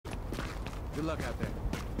Good luck out there.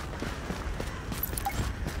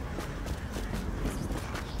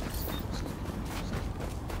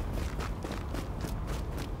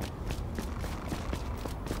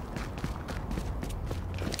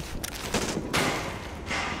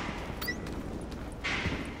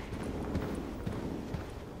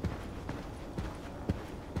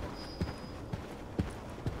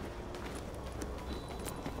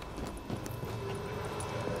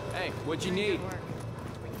 Hey, what'd you need?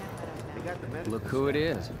 Look who it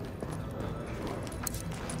is.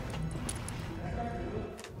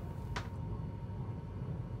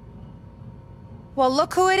 Well,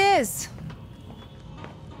 look who it is.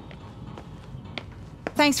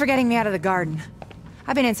 Thanks for getting me out of the garden.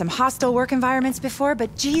 I've been in some hostile work environments before,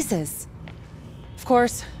 but Jesus. Of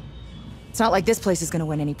course, it's not like this place is gonna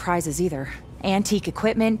win any prizes either. Antique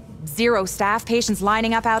equipment, zero staff, patients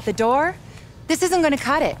lining up out the door. This isn't gonna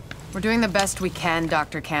cut it. We're doing the best we can,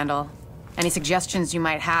 Dr. Candle. Any suggestions you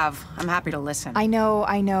might have, I'm happy to listen. I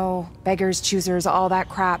know. Beggars, choosers, all that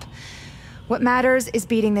crap. What matters is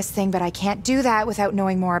beating this thing, but I can't do that without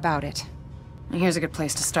knowing more about it. Here's a good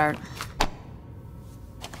place to start.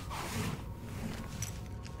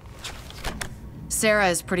 Sarah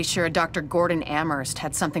is pretty sure Dr. Gordon Amherst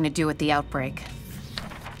had something to do with the outbreak.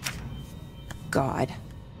 God.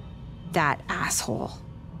 That asshole.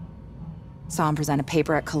 Saw him present a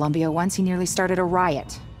paper at Columbia once. He nearly started a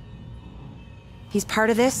riot. He's part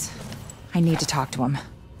of this. I need to talk to him.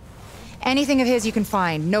 Anything of his you can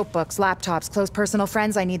find. Notebooks, laptops, close personal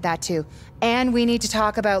friends, I need that too. And we need to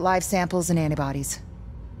talk about live samples and antibodies.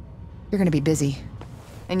 You're gonna be busy.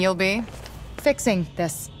 And you'll be? Fixing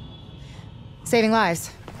this. Saving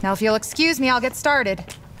lives. Now if you'll excuse me, I'll get started.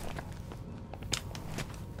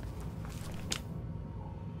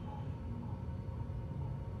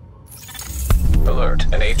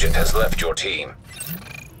 Alert, an agent has left your team.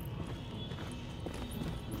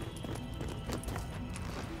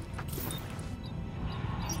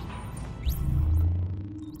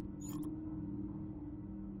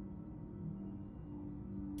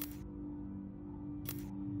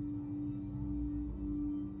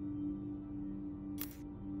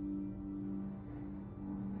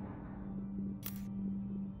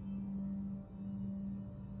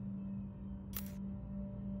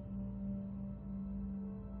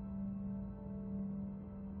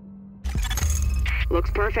 Looks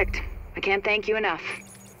perfect. I can't thank you enough.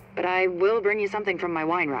 But I will bring you something from my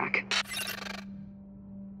wine rack.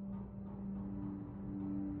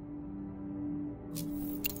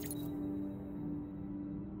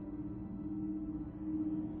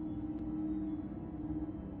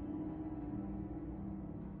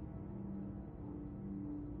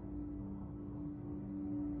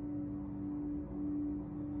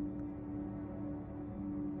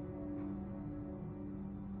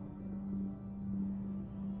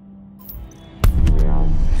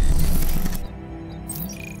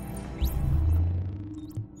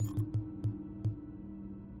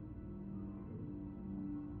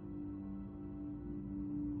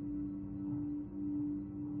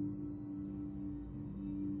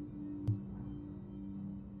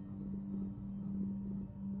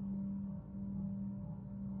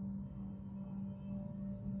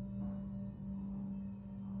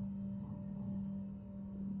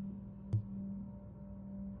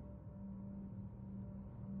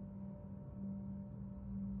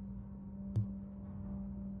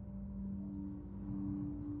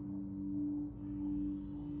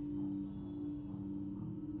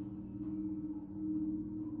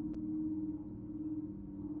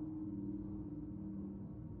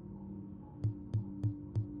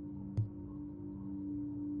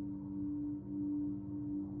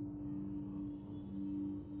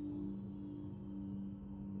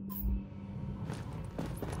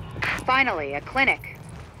 Finally, a clinic.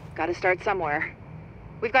 Gotta start somewhere.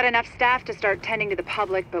 We've got enough staff to start tending to the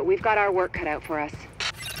public, but we've got our work cut out for us.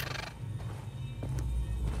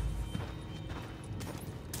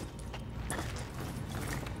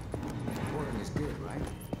 Gordon is good, right?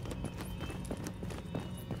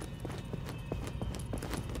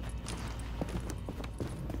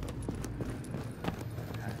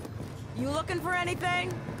 You looking for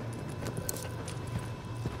anything?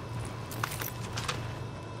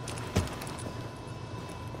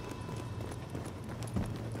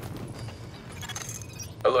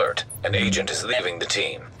 Alert, an agent is leaving the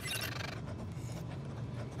team.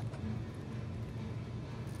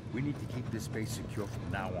 We need to keep this space secure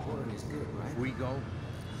from now on. Gordon is good, right? If we go,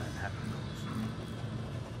 Manhattan goes.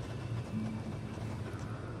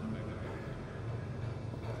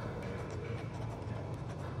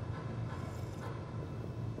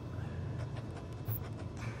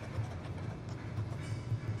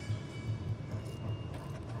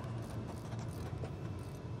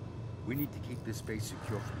 We need to keep this space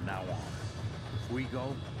secure from now on. If we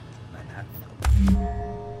go, Manhattan goes.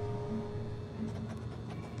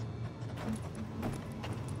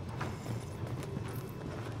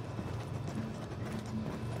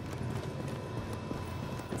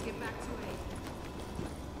 Let's get back to it.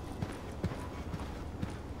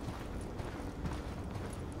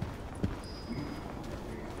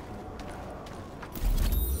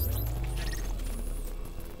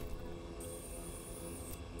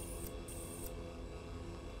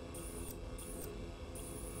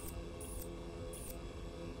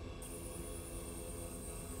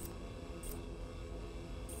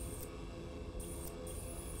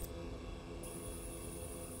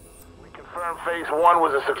 Confirm Phase 1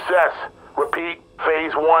 was a success. Repeat,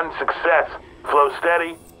 Phase 1 success. Flow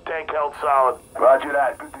steady, tank held solid. Roger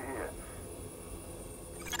that, good to hear.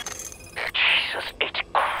 Jesus H.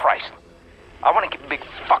 Christ. I want to give a big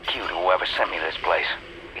fuck you to whoever sent me this place.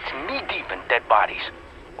 It's knee-deep in dead bodies,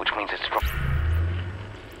 which means it's strong.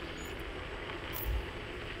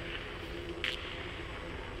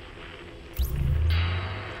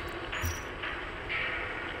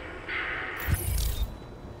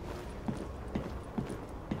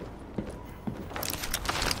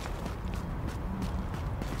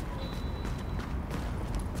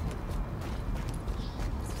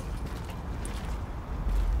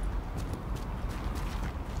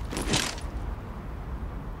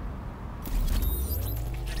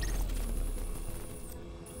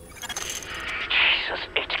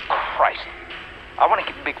 I want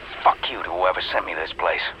to give a big fuck you to whoever sent me this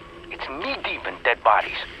place. It's knee-deep in dead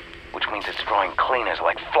bodies, which means it's drawing cleaners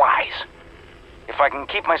like flies. If I can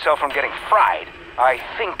keep myself from getting fried, I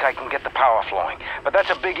think I can get the power flowing, but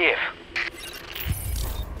that's a big if.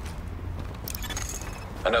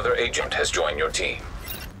 Another agent has joined your team.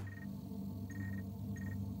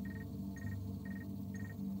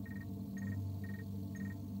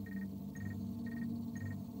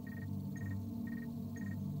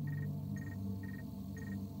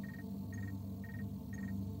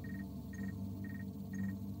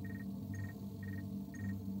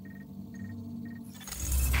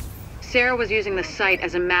 Sarah was using the site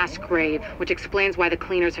as a mass grave, which explains why the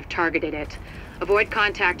cleaners have targeted it. Avoid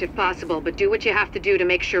contact if possible, but do what you have to do to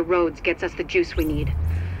make sure Rhodes gets us the juice we need.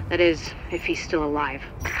 That is, if he's still alive.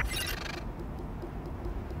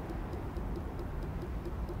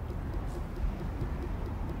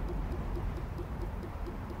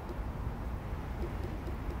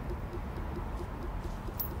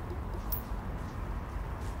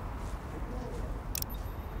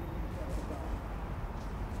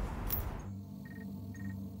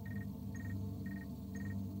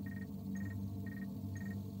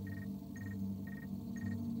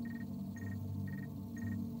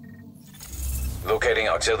 Locating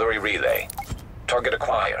auxiliary relay. Target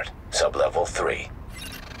acquired. Sublevel 3.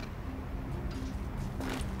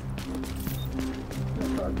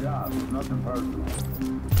 It's our job, it's nothing personal.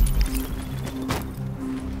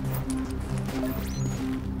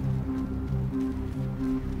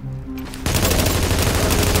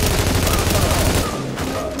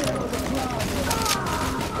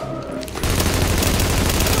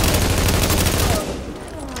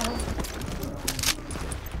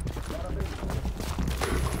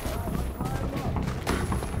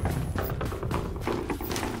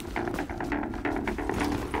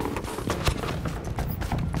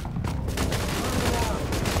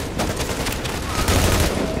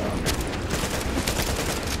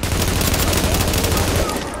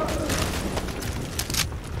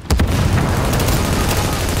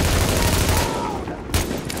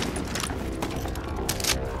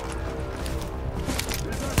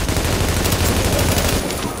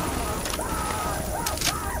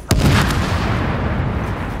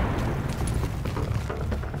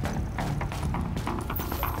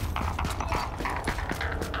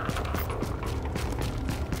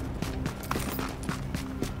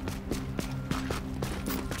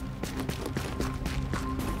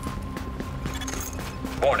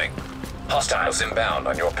 Warning. Hostiles inbound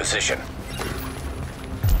on your position.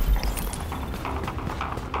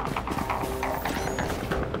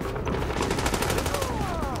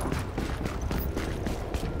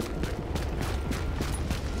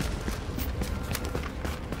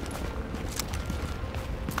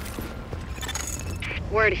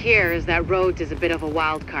 Word here is that Rhodes is a bit of a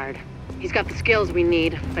wild card. He's got the skills we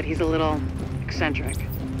need, but he's a little eccentric.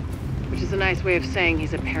 Which is a nice way of saying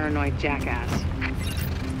he's a paranoid jackass.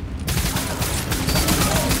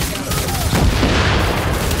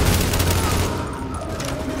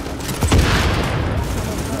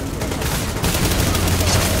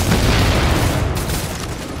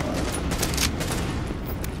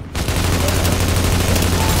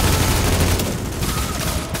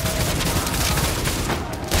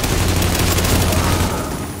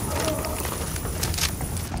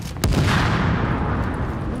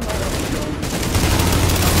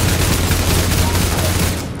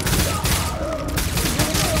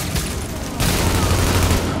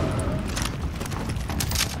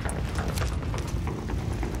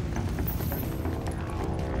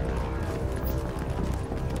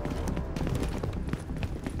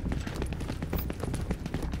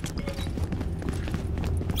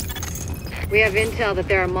 We have intel that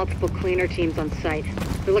there are multiple cleaner teams on site.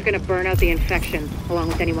 They're looking to burn out the infection, along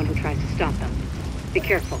with anyone who tries to stop them. Be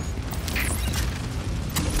careful.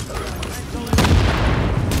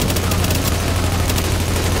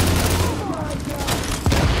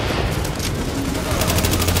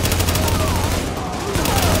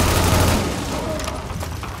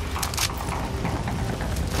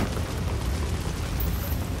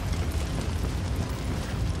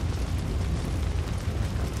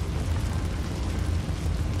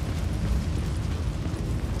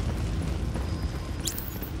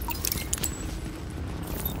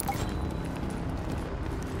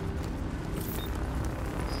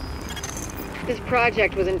 This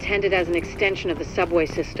project was intended as an extension of the subway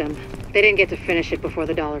system. They didn't get to finish it before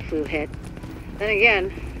the dollar flu hit. Then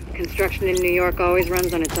again, construction in New York always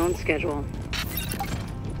runs on its own schedule.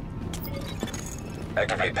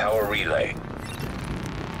 Activate power relay.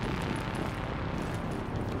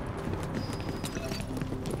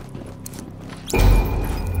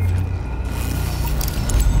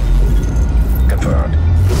 Confirmed.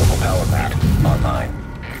 Local power mat online.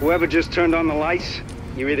 Whoever just turned on the lights,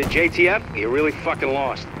 you're either JTF or you're really fucking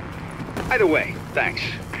lost. Either way, thanks.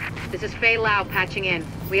 This is Fei Lau patching in.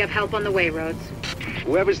 We have help on the way, Rhodes.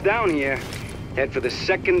 Whoever's down here, head for the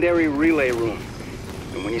secondary relay room.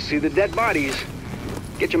 And when you see the dead bodies,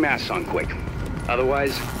 get your masks on quick.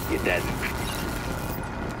 Otherwise, you're dead.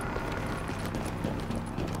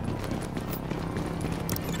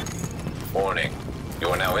 Warning. You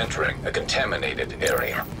are now entering a contaminated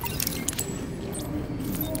area.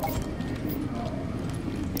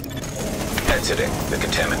 Exiting the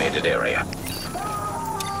contaminated area.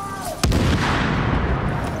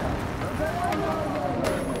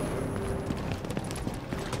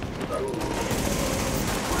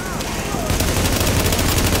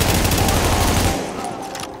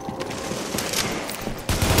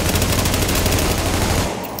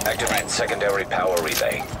 Activate secondary power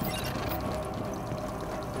relay.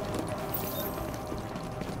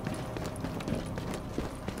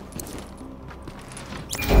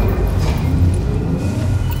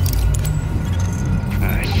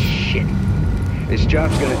 This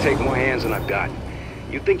job's gonna take more hands than I've got.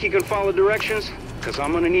 You think you can follow directions? Because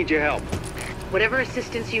I'm gonna need your help. Whatever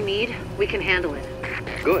assistance you need, we can handle it.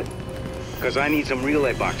 Good. Because I need some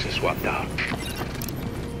relay boxes swapped out.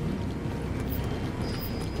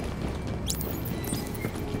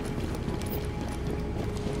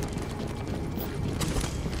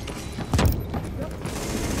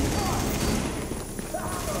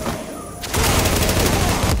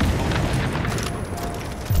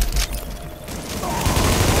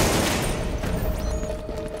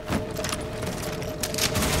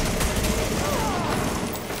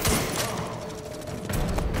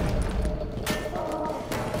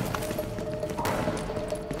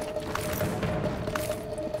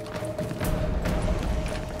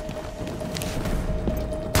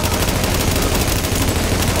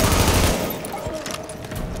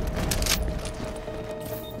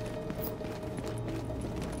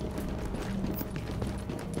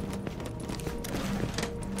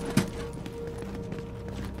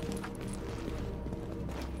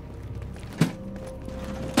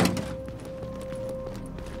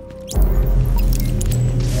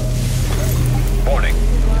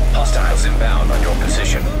 Hostiles inbound on your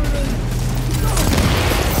position.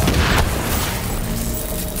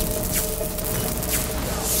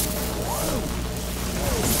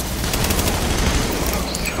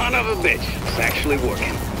 Son of a bitch. It's actually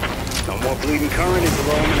working. No more bleeding current into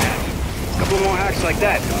lower Manhattan. A couple more hacks like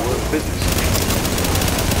that and we're in business.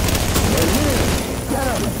 Get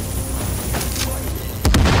him!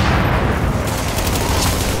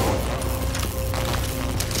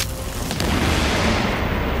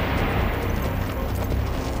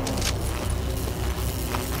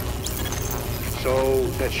 So,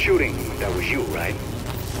 that shooting, that was you, right?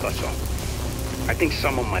 Thought so. I think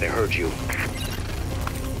someone might have heard you.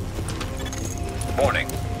 Warning.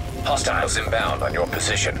 Hostiles inbound on your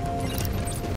position.